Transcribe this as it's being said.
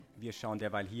Wir schauen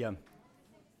derweil hier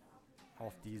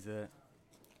auf diese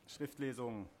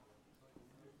Schriftlesung.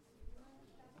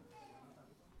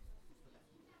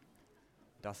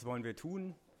 Das wollen wir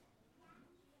tun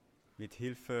mit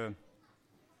Hilfe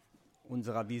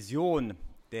unserer Vision,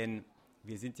 denn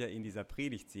wir sind ja in dieser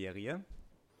Predigtserie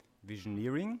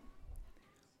Visioneering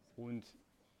und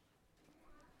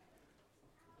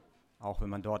auch wenn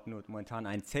man dort nur momentan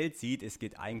ein Zelt sieht, es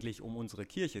geht eigentlich um unsere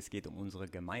Kirche, es geht um unsere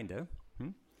Gemeinde.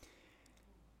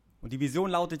 Und die Vision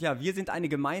lautet ja, wir sind eine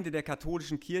Gemeinde der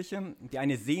katholischen Kirche, die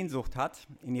eine Sehnsucht hat,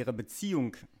 in ihrer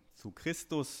Beziehung zu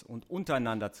Christus und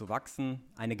untereinander zu wachsen.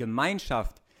 Eine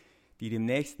Gemeinschaft, die dem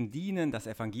Nächsten dienen, das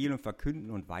Evangelium verkünden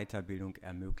und Weiterbildung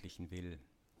ermöglichen will.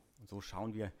 Und so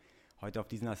schauen wir heute auf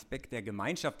diesen Aspekt der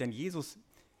Gemeinschaft, denn Jesus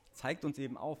zeigt uns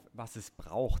eben auf, was es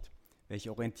braucht,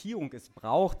 welche Orientierung es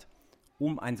braucht,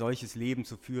 um ein solches Leben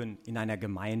zu führen in einer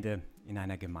Gemeinde, in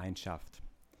einer Gemeinschaft.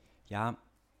 Ja,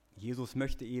 Jesus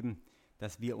möchte eben,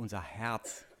 dass wir unser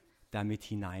Herz damit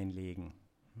hineinlegen.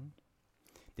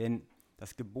 Denn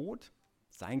das Gebot,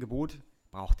 sein Gebot,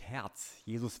 braucht Herz.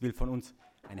 Jesus will von uns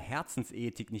eine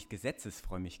Herzensethik, nicht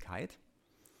Gesetzesfrömmigkeit.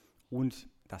 Und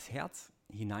das Herz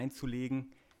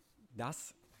hineinzulegen,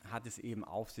 das hat es eben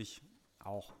auf sich,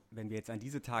 auch wenn wir jetzt an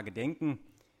diese Tage denken.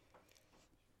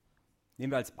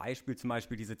 Nehmen wir als Beispiel zum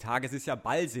Beispiel diese Tage, es ist ja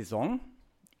Ballsaison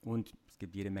und es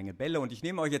gibt jede Menge Bälle und ich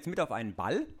nehme euch jetzt mit auf einen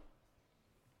Ball.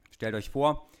 Stellt euch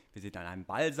vor, wir sind an einem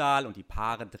Ballsaal und die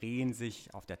Paare drehen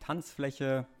sich auf der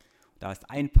Tanzfläche. Da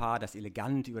ist ein Paar, das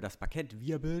elegant über das Parkett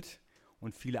wirbelt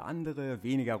und viele andere,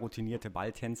 weniger routinierte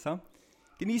Balltänzer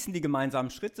genießen die gemeinsamen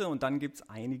Schritte und dann gibt es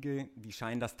einige, die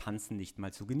scheinen das Tanzen nicht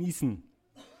mal zu genießen.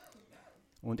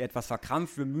 Und etwas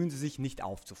verkrampft bemühen sie sich, nicht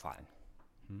aufzufallen.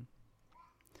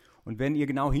 Und wenn ihr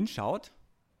genau hinschaut,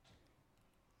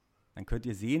 dann könnt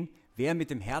ihr sehen, wer mit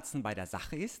dem Herzen bei der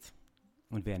Sache ist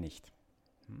und wer nicht.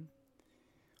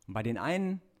 Und bei den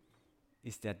einen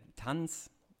ist der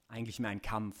Tanz eigentlich mehr ein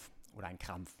Kampf oder ein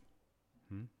Krampf.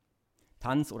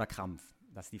 Tanz oder Krampf,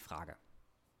 das ist die Frage.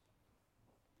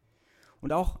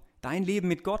 Und auch dein Leben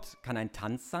mit Gott kann ein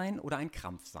Tanz sein oder ein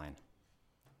Krampf sein.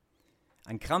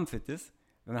 Ein Krampf ist es,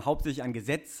 wenn man hauptsächlich an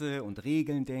Gesetze und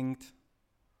Regeln denkt.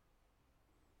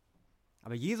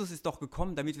 Aber Jesus ist doch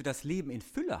gekommen, damit wir das Leben in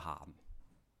Fülle haben,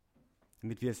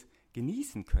 damit wir es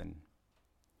genießen können.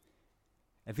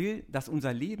 Er will, dass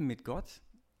unser Leben mit Gott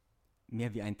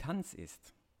mehr wie ein Tanz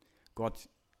ist. Gott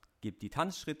gibt die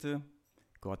Tanzschritte,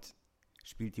 Gott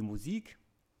spielt die Musik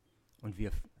und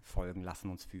wir folgen, lassen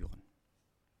uns führen.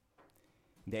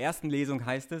 In der ersten Lesung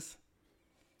heißt es,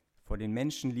 vor den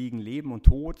Menschen liegen Leben und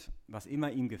Tod, was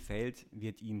immer ihm gefällt,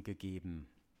 wird ihm gegeben.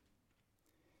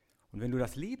 Und wenn du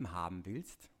das Leben haben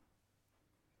willst,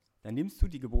 dann nimmst du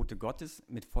die Gebote Gottes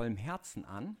mit vollem Herzen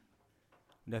an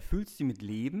und erfüllst sie mit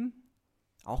Leben,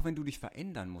 auch wenn du dich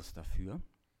verändern musst dafür,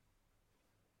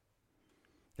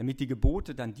 damit die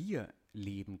Gebote dann dir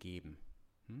Leben geben.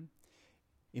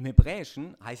 Im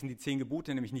Hebräischen heißen die 10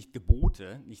 Gebote nämlich nicht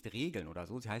Gebote, nicht Regeln oder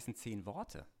so, sie heißen 10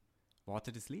 Worte,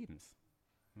 Worte des Lebens.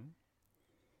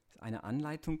 Das ist eine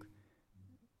Anleitung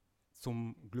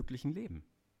zum glücklichen Leben.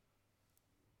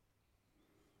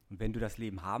 Und wenn du das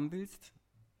Leben haben willst,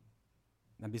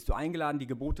 dann bist du eingeladen, die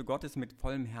Gebote Gottes mit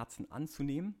vollem Herzen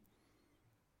anzunehmen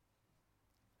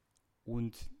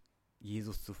und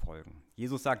Jesus zu folgen.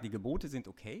 Jesus sagt, die Gebote sind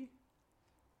okay,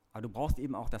 aber du brauchst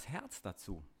eben auch das Herz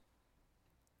dazu,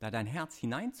 da dein Herz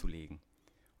hineinzulegen.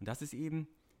 Und das ist eben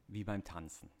wie beim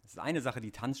Tanzen. Es ist eine Sache,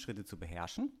 die Tanzschritte zu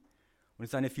beherrschen und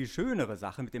es ist eine viel schönere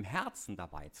Sache, mit dem Herzen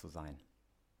dabei zu sein.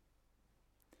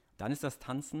 Dann ist das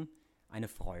Tanzen eine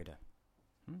Freude.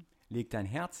 Leg dein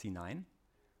Herz hinein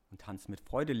und tanz mit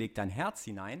Freude. Leg dein Herz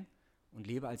hinein und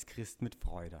lebe als Christ mit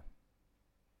Freude.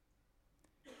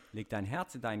 Leg dein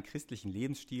Herz in deinen christlichen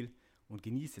Lebensstil und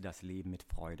genieße das Leben mit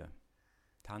Freude.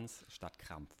 Tanz statt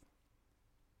Krampf.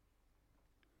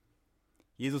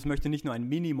 Jesus möchte nicht nur ein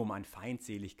Minimum an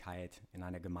Feindseligkeit in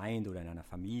einer Gemeinde oder in einer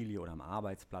Familie oder am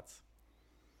Arbeitsplatz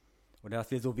oder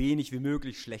dass wir so wenig wie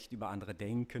möglich schlecht über andere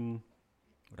denken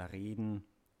oder reden,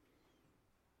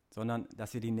 sondern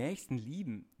dass wir die Nächsten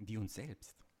lieben wie uns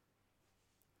selbst.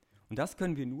 Und das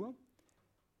können wir nur,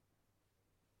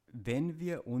 wenn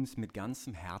wir uns mit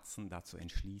ganzem Herzen dazu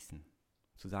entschließen.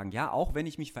 Zu sagen, ja, auch wenn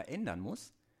ich mich verändern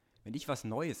muss, wenn ich was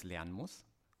Neues lernen muss,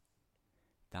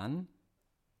 dann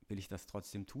will ich das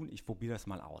trotzdem tun. Ich probiere das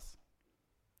mal aus.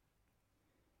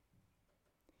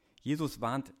 Jesus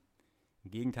warnt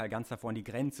im Gegenteil ganz davor, an die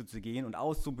Grenze zu gehen und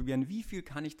auszuprobieren, wie viel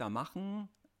kann ich da machen,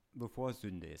 bevor es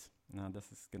Sünde ist. Na,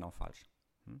 das ist genau falsch.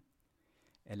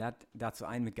 Er lädt dazu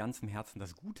ein, mit ganzem Herzen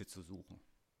das Gute zu suchen.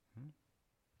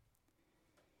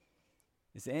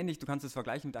 Ist ähnlich, du kannst es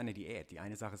vergleichen mit einer Diät. Die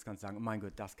eine Sache ist, kannst sagen, oh mein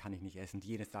Gott, das kann ich nicht essen,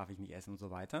 jenes darf ich nicht essen und so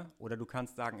weiter. Oder du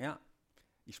kannst sagen, ja,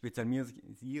 ich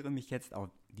spezialisiere mich jetzt auf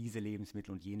diese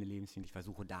Lebensmittel und jene Lebensmittel. Ich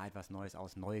versuche da etwas Neues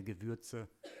aus, neue Gewürze,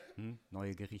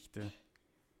 neue Gerichte.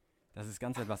 Das ist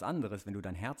ganz etwas anderes, wenn du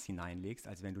dein Herz hineinlegst,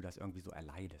 als wenn du das irgendwie so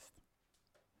erleidest.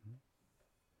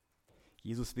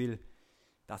 Jesus will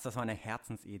das, was man eine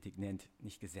Herzensethik nennt,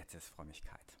 nicht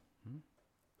Gesetzesfrömmigkeit.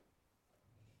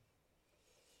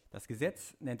 Das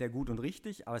Gesetz nennt er gut und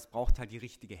richtig, aber es braucht halt die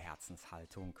richtige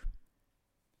Herzenshaltung.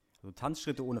 Also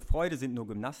Tanzschritte ohne Freude sind nur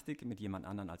Gymnastik mit jemand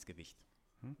anderem als Gewicht.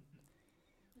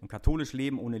 Und katholisch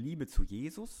Leben ohne Liebe zu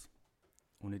Jesus,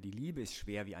 ohne die Liebe ist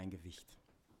schwer wie ein Gewicht.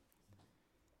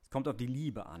 Es kommt auf die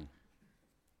Liebe an.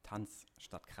 Tanz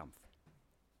statt Krampf.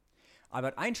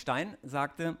 Albert Einstein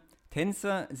sagte,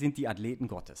 Tänzer sind die Athleten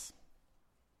Gottes.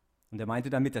 Und er meinte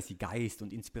damit, dass sie Geist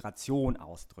und Inspiration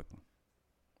ausdrücken.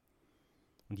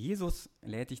 Und Jesus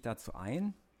lädt dich dazu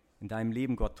ein, in deinem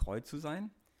Leben Gott treu zu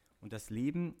sein und das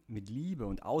Leben mit Liebe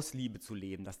und aus Liebe zu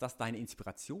leben, dass das deine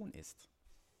Inspiration ist.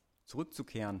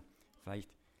 Zurückzukehren,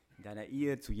 vielleicht in deiner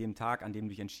Ehe zu jedem Tag, an dem du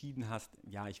dich entschieden hast,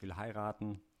 ja, ich will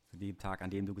heiraten, zu dem Tag, an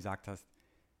dem du gesagt hast,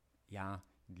 ja,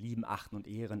 lieben, achten und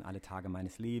ehren alle Tage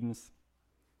meines Lebens,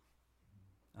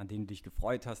 an dem du dich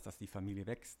gefreut hast, dass die Familie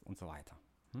wächst und so weiter.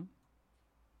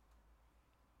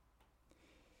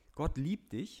 Gott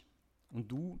liebt dich und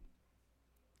du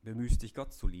bemühst dich,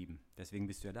 Gott zu lieben. Deswegen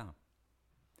bist du ja da.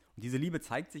 Und diese Liebe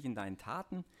zeigt sich in deinen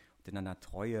Taten und in deiner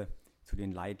Treue zu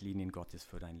den Leitlinien Gottes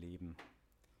für dein Leben.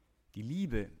 Die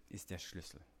Liebe ist der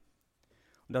Schlüssel.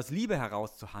 Und aus Liebe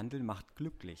heraus zu handeln, macht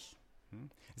glücklich.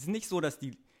 Es ist nicht so, dass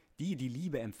die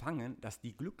Liebe empfangen, dass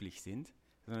die glücklich sind,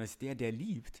 sondern es ist der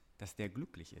liebt, dass der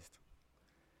glücklich ist.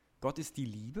 Gott ist die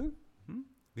Liebe.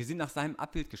 Wir sind nach seinem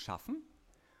Abbild geschaffen.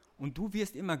 Und du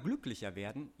wirst immer glücklicher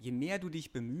werden, je mehr du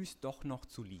dich bemühst, doch noch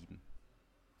zu lieben.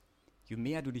 Je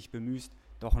mehr du dich bemühst,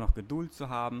 doch noch Geduld zu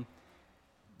haben,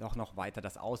 doch noch weiter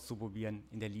das auszuprobieren,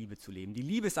 in der Liebe zu leben. Die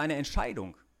Liebe ist eine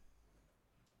Entscheidung,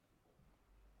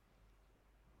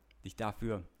 dich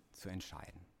dafür zu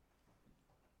entscheiden.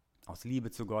 Aus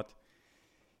Liebe zu Gott,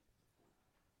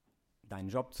 deinen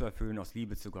Job zu erfüllen, aus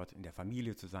Liebe zu Gott in der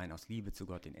Familie zu sein, aus Liebe zu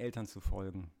Gott den Eltern zu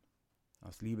folgen,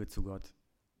 aus Liebe zu Gott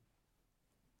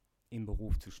im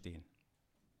Beruf zu stehen.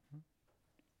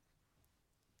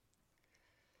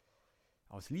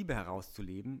 Aus Liebe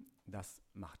herauszuleben, das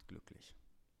macht glücklich.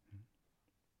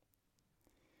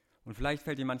 Und vielleicht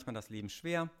fällt dir manchmal das Leben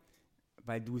schwer,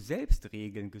 weil du selbst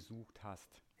Regeln gesucht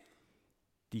hast,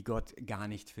 die Gott gar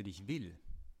nicht für dich will.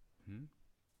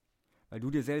 Weil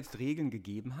du dir selbst Regeln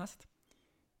gegeben hast,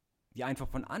 die einfach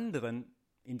von anderen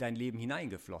in dein Leben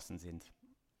hineingeflossen sind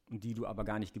und die du aber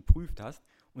gar nicht geprüft hast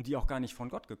und die auch gar nicht von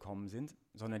Gott gekommen sind,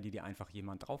 sondern die dir einfach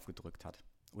jemand draufgedrückt hat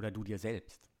oder du dir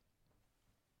selbst.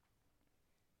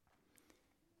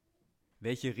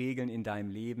 Welche Regeln in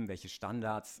deinem Leben, welche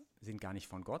Standards sind gar nicht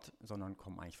von Gott, sondern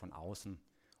kommen eigentlich von außen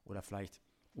oder vielleicht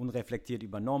unreflektiert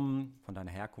übernommen von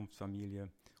deiner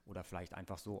Herkunftsfamilie oder vielleicht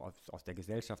einfach so aus der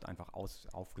Gesellschaft einfach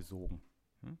aufgesogen.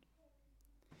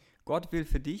 Gott will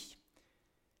für dich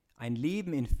ein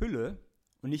Leben in Fülle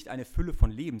und nicht eine Fülle von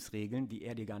Lebensregeln, die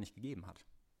er dir gar nicht gegeben hat.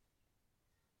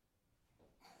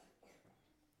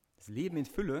 Das Leben in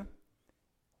Fülle,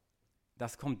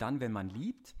 das kommt dann, wenn man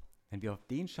liebt, wenn wir auf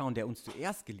den schauen, der uns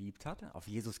zuerst geliebt hat, auf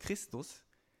Jesus Christus,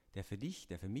 der für dich,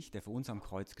 der für mich, der für uns am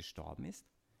Kreuz gestorben ist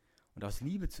und aus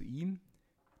Liebe zu ihm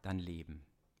dann leben.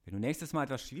 Wenn du nächstes Mal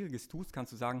etwas Schwieriges tust,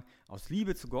 kannst du sagen, aus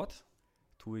Liebe zu Gott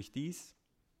tue ich dies,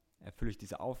 erfülle ich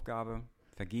diese Aufgabe,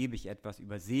 vergebe ich etwas,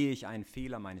 übersehe ich einen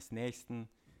Fehler meines Nächsten,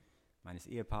 meines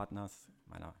Ehepartners,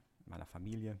 meiner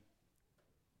Familie.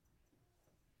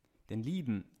 Denn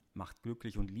Lieben macht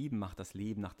glücklich und Lieben macht das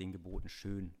Leben nach den Geboten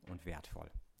schön und wertvoll.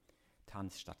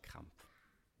 Tanz statt Krampf.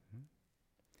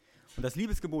 Und das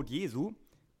Liebesgebot Jesu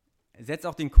setzt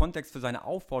auch den Kontext für seine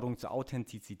Aufforderung zur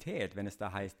Authentizität, wenn es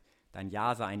da heißt, dein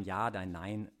Ja sei ein Ja, dein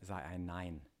Nein sei ein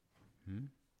Nein.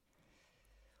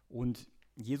 Und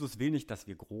Jesus will nicht, dass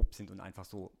wir grob sind und einfach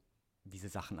so diese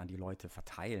Sachen an die Leute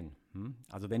verteilen.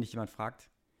 Also wenn dich jemand fragt,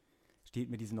 steht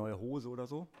mir diese neue Hose oder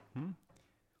so,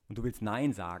 und du willst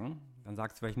Nein sagen, dann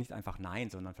sagst du vielleicht nicht einfach Nein,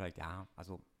 sondern vielleicht, ja,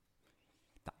 also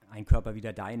ein Körper wie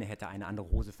der deine hätte eine andere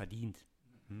Hose verdient.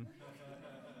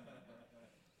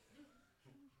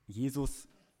 Jesus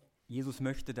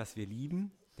möchte, dass wir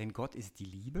lieben, denn Gott ist die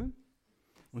Liebe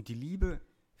und die Liebe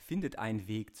findet einen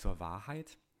Weg zur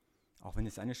Wahrheit, auch wenn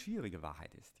es eine schwierige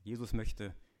Wahrheit ist. Jesus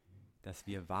möchte, dass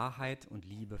wir Wahrheit und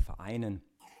Liebe vereinen.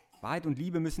 Wahrheit und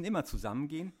Liebe müssen immer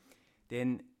zusammengehen,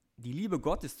 denn die Liebe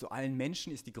Gottes zu allen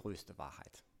Menschen ist die größte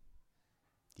Wahrheit.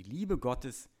 Die Liebe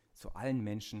Gottes zu allen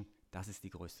Menschen, das ist die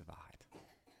größte Wahrheit.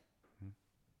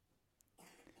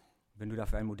 Wenn du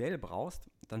dafür ein Modell brauchst,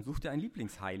 dann such dir einen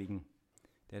Lieblingsheiligen,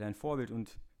 der dein Vorbild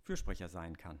und Fürsprecher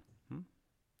sein kann.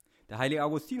 Der heilige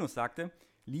Augustinus sagte,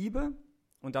 liebe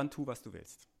und dann tu, was du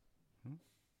willst.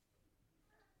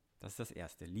 Das ist das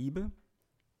Erste. Liebe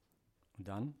und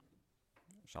dann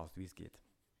schaust du, wie es geht.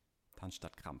 Tanz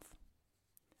statt Krampf.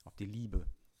 Auf die Liebe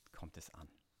kommt es an.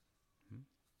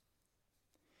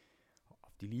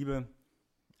 Auf die Liebe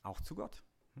auch zu Gott.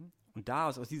 Und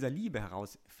aus dieser Liebe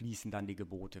heraus fließen dann die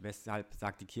Gebote. Weshalb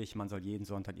sagt die Kirche, man soll jeden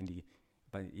Sonntag in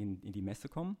die Messe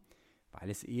kommen? Weil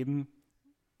es eben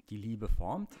die Liebe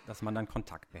formt, dass man dann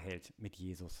Kontakt behält mit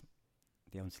Jesus,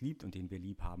 der uns liebt und den wir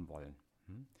lieb haben wollen.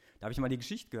 Da habe ich mal die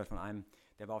Geschichte gehört von einem,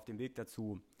 der war auf dem Weg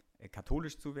dazu,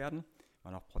 katholisch zu werden,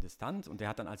 war noch Protestant und der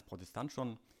hat dann als Protestant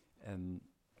schon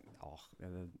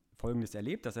Folgendes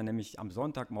erlebt, dass er nämlich am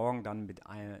Sonntagmorgen dann mit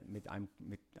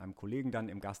einem Kollegen dann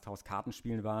im Gasthaus Karten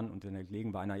spielen waren und in der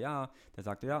Kollegen war einer, der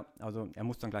sagte, also er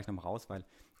muss dann gleich noch mal raus, weil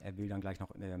er will dann gleich noch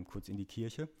kurz in die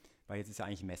Kirche, weil jetzt ist ja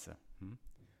eigentlich Messe.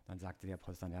 Dann sagte der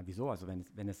Protestant, ja wieso, also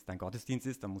wenn es dein Gottesdienst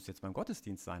ist, dann muss jetzt beim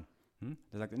Gottesdienst sein.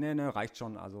 Der sagte, nee, reicht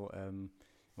schon, also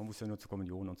man muss ja nur zur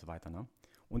Kommunion und so weiter. Ne?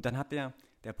 Und dann hat der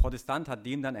Protestant hat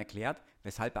dem dann erklärt,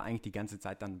 weshalb er eigentlich die ganze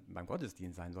Zeit dann beim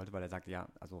Gottesdienst sein sollte, weil er sagte, ja,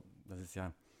 also das ist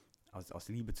ja aus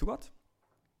Liebe zu Gott,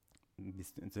 du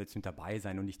sollst mit dabei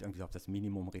sein und nicht irgendwie auf das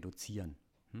Minimum reduzieren.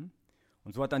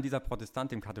 Und so hat dann dieser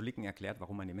Protestant dem Katholiken erklärt,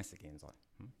 warum man in die Messe gehen soll.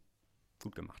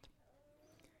 Gut gemacht.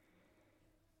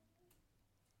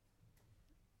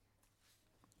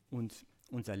 Und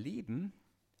unser Leben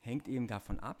hängt eben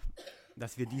davon ab,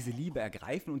 dass wir diese Liebe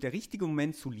ergreifen und der richtige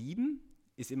Moment zu lieben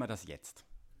ist immer das Jetzt.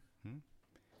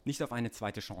 Nicht auf eine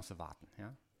zweite Chance warten.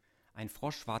 Ja? Ein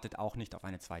Frosch wartet auch nicht auf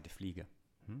eine zweite Fliege.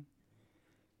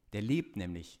 Der lebt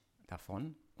nämlich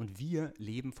davon und wir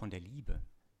leben von der Liebe.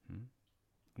 Und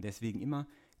deswegen immer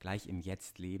gleich im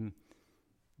Jetzt leben.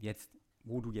 Jetzt,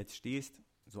 wo du jetzt stehst,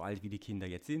 so alt wie die Kinder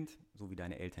jetzt sind, so wie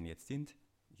deine Eltern jetzt sind,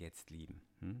 jetzt lieben.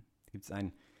 Da gibt es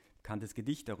ein bekanntes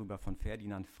Gedicht darüber von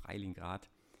Ferdinand Freiligrath,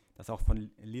 das auch von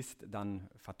Liszt dann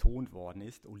vertont worden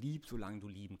ist. O lieb, solange du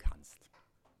lieben kannst.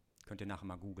 Könnt ihr nachher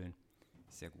mal googeln.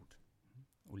 Sehr gut.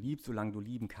 O lieb, solange du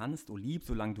lieben kannst. O lieb,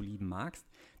 solange du lieben magst.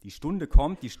 Die Stunde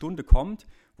kommt,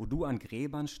 wo du an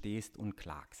Gräbern stehst und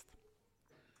klagst.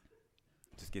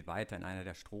 Das geht weiter in einer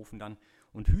der Strophen dann.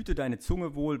 Und hüte deine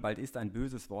Zunge wohl, bald ist ein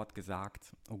böses Wort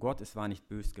gesagt. O Gott, es war nicht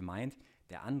bös gemeint,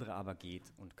 der andere aber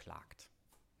geht und klagt.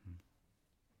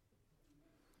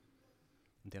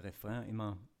 Und der Refrain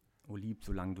immer, o lieb,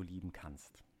 solange du lieben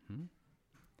kannst.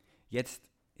 Jetzt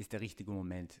ist der richtige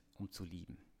Moment, um zu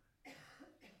lieben.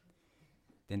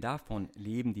 Denn davon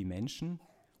leben die Menschen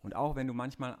und auch wenn du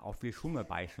manchmal auf viel Schumme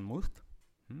beißen musst,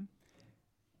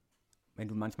 wenn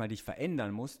du manchmal dich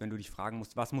verändern musst, wenn du dich fragen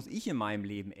musst, was muss ich in meinem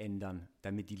Leben ändern,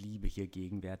 damit die Liebe hier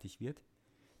gegenwärtig wird,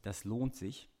 das lohnt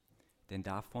sich, denn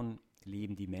davon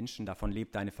leben die Menschen, davon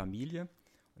lebt deine Familie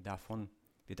und davon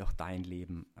wird auch dein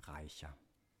Leben reicher.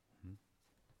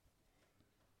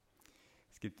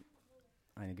 Es gibt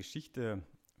eine Geschichte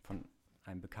von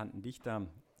einem bekannten Dichter,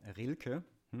 Rilke,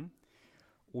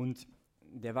 und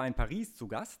der war in Paris zu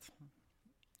Gast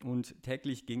und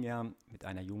täglich ging er mit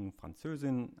einer jungen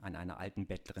Französin an einer alten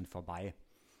Bettlerin vorbei.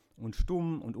 Und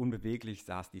stumm und unbeweglich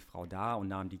saß die Frau da und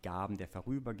nahm die Gaben der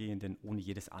Vorübergehenden ohne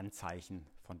jedes Anzeichen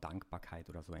von Dankbarkeit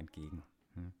oder so entgegen.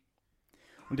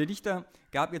 Und der Dichter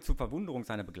gab ihr zur Verwunderung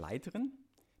seiner Begleiterin,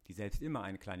 die selbst immer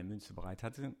eine kleine Münze bereit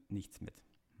hatte, nichts mit.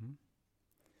 Und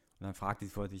dann fragte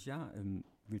sie vor sich,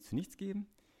 willst du nichts geben?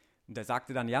 Und er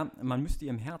sagte dann, man müsste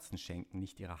ihrem Herzen schenken,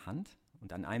 nicht ihrer Hand.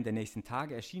 Und an einem der nächsten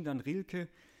Tage erschien dann Rilke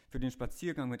für den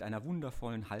Spaziergang mit einer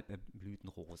wundervollen, halb erblühten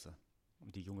Rose.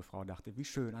 Und die junge Frau dachte, wie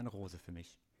schön, eine Rose für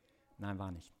mich. Nein,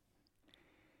 war nicht.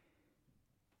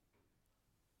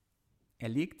 Er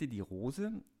legte die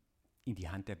Rose in die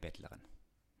Hand der Bettlerin.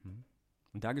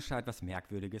 Und da geschah etwas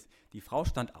Merkwürdiges. Die Frau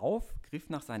stand auf, griff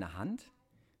nach seiner Hand,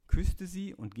 küsste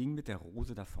sie und ging mit der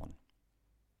Rose davon.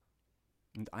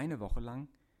 Und eine Woche lang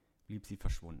blieb sie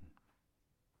verschwunden.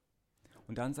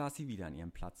 Und dann saß sie wieder an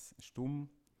ihrem Platz, stumm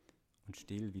und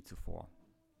still wie zuvor.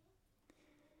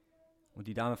 Und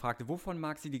die Dame fragte, wovon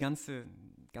mag sie die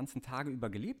ganzen Tage über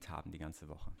gelebt haben, die ganze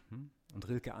Woche? Und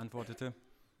Rilke antwortete,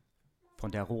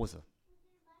 von der Rose.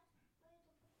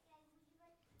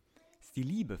 Es ist die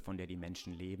Liebe, von der die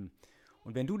Menschen leben.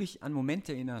 Und wenn du dich an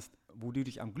Momente erinnerst, wo du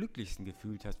dich am glücklichsten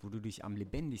gefühlt hast, wo du dich am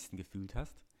lebendigsten gefühlt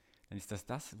hast, dann ist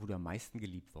das, wo du am meisten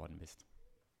geliebt worden bist.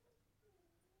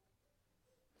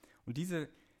 Und diese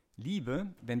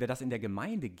Liebe, wenn wir das in der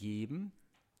Gemeinde geben,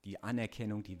 die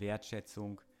Anerkennung, die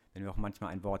Wertschätzung, wenn wir auch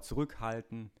manchmal ein Wort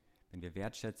zurückhalten, wenn wir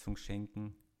Wertschätzung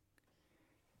schenken.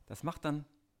 Das macht dann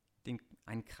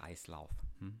einen Kreislauf.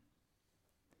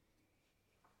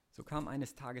 So kam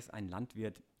eines Tages ein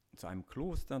Landwirt zu einem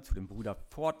Kloster, zu dem Bruder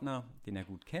Pförtner, den er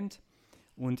gut kennt.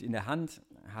 Und in der Hand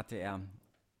hatte er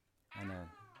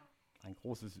ein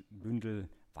großes Bündel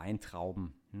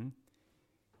Weintrauben,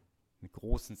 mit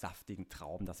großen, saftigen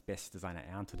Trauben, das Beste seiner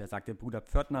Ernte. Und er sagte, Bruder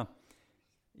Pförtner,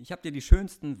 ich habe dir die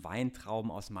schönsten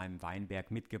Weintrauben aus meinem Weinberg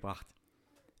mitgebracht.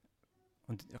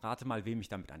 Und rate mal, wem ich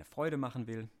damit eine Freude machen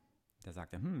will. Der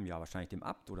sagte, ja, wahrscheinlich dem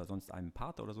Abt oder sonst einem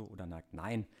Pater oder so. Oder sagt,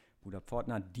 nein, Bruder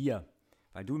Pförtner, dir,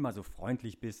 weil du immer so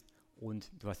freundlich bist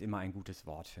und du hast immer ein gutes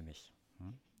Wort für mich.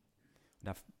 Und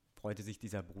da freute sich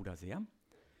dieser Bruder sehr.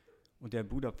 Und der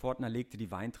Bruder Pförtner legte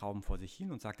die Weintrauben vor sich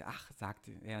hin und sagte,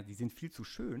 sagte er, die sind viel zu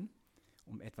schön,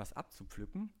 um etwas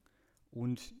abzupflücken.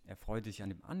 Und er freute sich an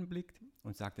dem Anblick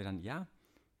und sagte dann, ja,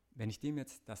 wenn ich dem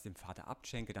jetzt das dem Vater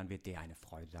abschenke, dann wird der eine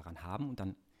Freude daran haben. Und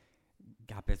dann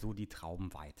gab er so die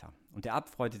Trauben weiter. Und der Abt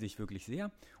freute sich wirklich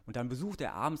sehr. Und dann besuchte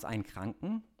er abends einen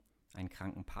kranken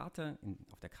Pater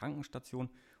auf der Krankenstation.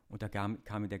 Und da kam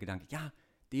mir der Gedanke, ja,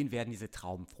 den werden diese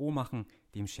Trauben froh machen,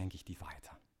 dem schenke ich die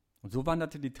weiter. Und so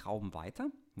wanderte die Trauben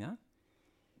weiter, ja,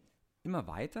 immer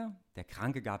weiter. Der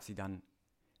Kranke gab sie dann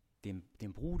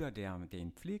dem Bruder, der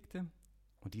ihn pflegte.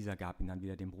 Und dieser gab ihn dann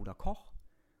wieder dem Bruder Koch.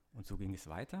 Und so ging es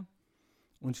weiter.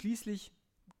 Und schließlich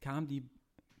kam die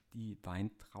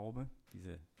Weintraube,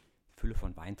 diese Fülle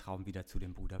von Weintrauben wieder zu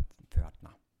dem Bruder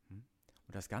Pförtner.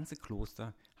 Und das ganze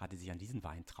Kloster hatte sich an diesen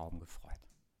Weintrauben gefreut.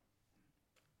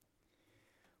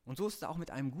 Und so ist es auch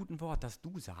mit einem guten Wort, das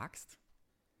du sagst.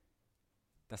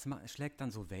 Das schlägt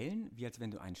dann so Wellen, wie als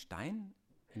wenn du einen Stein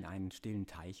in einen stillen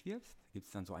Teich wirfst. Da gibt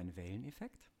es dann so einen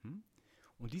Welleneffekt.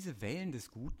 Und diese Wellen des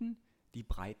Guten, die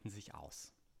breiten sich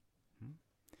aus.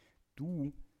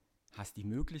 Du hast die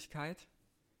Möglichkeit,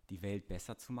 die Welt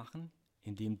besser zu machen,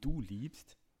 indem du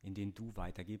liebst, indem du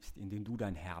weitergibst, indem du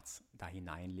dein Herz da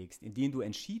hineinlegst, indem du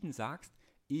entschieden sagst,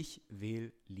 ich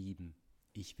will lieben,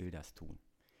 ich will das tun.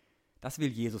 Das will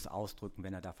Jesus ausdrücken,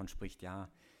 wenn er davon spricht,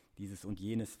 ja, dieses und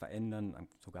jenes verändern,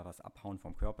 sogar was abhauen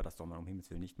vom Körper, das soll man um Himmels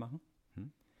Willen nicht machen.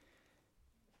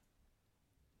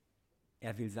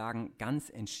 Er will sagen, ganz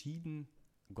entschieden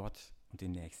Gott und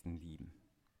den Nächsten lieben.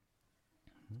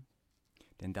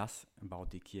 Denn das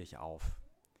baut die Kirche auf.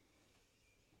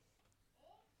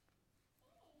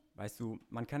 Weißt du,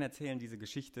 man kann erzählen diese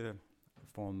Geschichte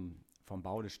vom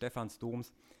Bau des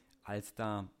Stephansdoms, als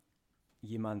da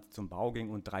jemand zum Bau ging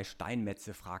und 3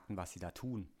 Steinmetze fragten, was sie da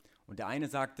tun. Und der eine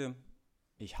sagte,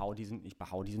 ich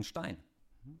behau diesen Stein.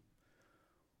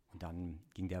 Und dann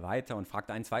ging der weiter und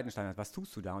fragte einen zweiten Stein, was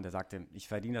tust du da? Und er sagte, ich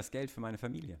verdiene das Geld für meine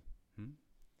Familie. Und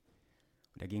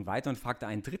er ging weiter und fragte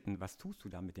einen dritten, was tust du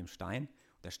da mit dem Stein?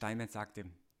 Und der Steinmetz sagte,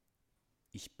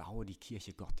 ich baue die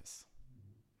Kirche Gottes.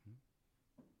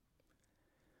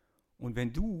 Und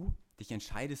wenn du dich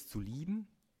entscheidest zu lieben,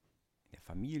 in der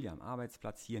Familie, am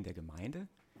Arbeitsplatz, hier in der Gemeinde,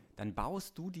 dann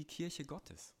baust du die Kirche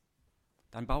Gottes.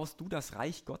 Dann baust du das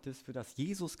Reich Gottes, für das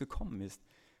Jesus gekommen ist,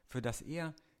 für das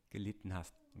er gelitten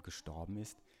hat und gestorben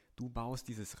ist. Du baust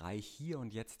dieses Reich hier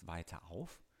und jetzt weiter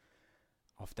auf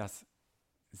das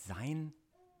seine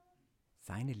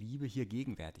Liebe hier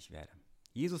gegenwärtig werde.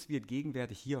 Jesus wird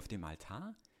gegenwärtig hier auf dem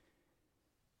Altar,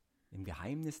 im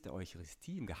Geheimnis der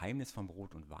Eucharistie, im Geheimnis vom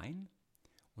Brot und Wein.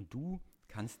 Und du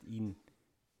kannst ihn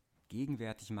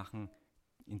gegenwärtig machen,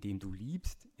 indem du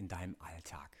liebst in deinem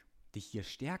Alltag. Dich hier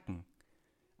stärken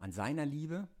an seiner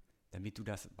Liebe, damit du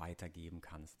das weitergeben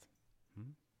kannst.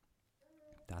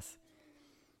 Das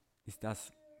ist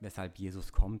das, weshalb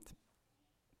Jesus kommt,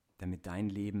 damit dein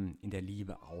Leben in der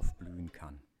Liebe aufblühen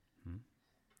kann.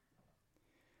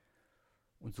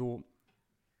 Und so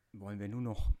wollen wir nur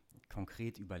noch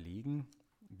konkret überlegen,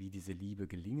 wie diese Liebe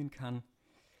gelingen kann.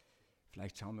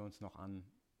 Vielleicht schauen wir uns noch an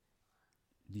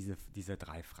diese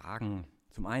 3 Fragen.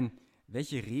 Zum einen,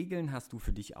 welche Regeln hast du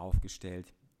für dich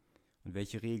aufgestellt und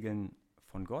welche Regeln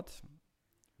von Gott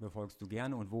befolgst du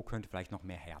gerne und wo könnte vielleicht noch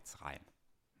mehr Herz rein?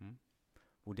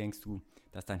 Wo denkst du,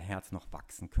 dass dein Herz noch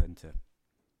wachsen könnte?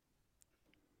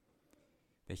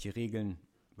 Welche Regeln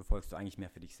befolgst du eigentlich mehr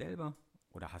für dich selber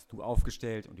oder hast du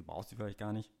aufgestellt und die brauchst du vielleicht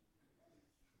gar nicht?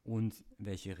 Und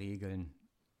welche Regeln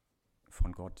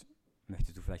von Gott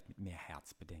möchtest du vielleicht mit mehr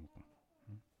Herz bedenken?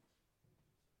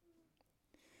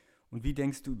 Und wie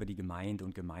denkst du über die Gemeinde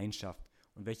und Gemeinschaft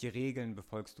und welche Regeln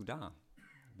befolgst du da?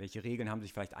 Welche Regeln haben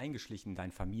sich vielleicht eingeschlichen in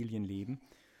dein Familienleben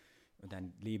und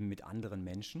dein Leben mit anderen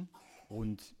Menschen?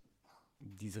 Und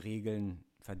diese Regeln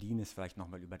verdienen es vielleicht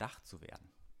nochmal überdacht zu werden.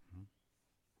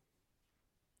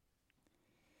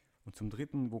 Und zum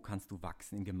Dritten, wo kannst du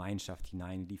wachsen in Gemeinschaft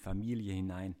hinein, in die Familie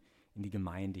hinein, in die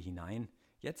Gemeinde hinein.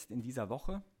 Jetzt in dieser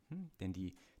Woche, denn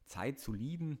die Zeit zu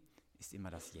lieben ist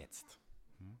immer das Jetzt.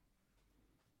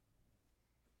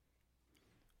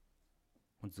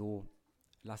 Und so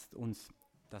lasst uns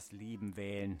das Leben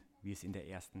wählen, wie es in der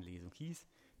ersten Lesung hieß,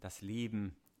 das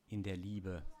Leben in der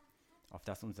Liebe, auf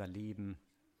das unser Leben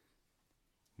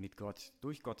mit Gott,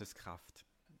 durch Gottes Kraft,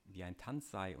 wie ein Tanz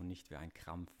sei und nicht wie ein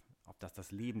Krampf, auf das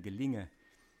das Leben gelinge,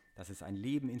 dass es ein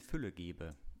Leben in Fülle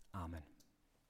gebe. Amen.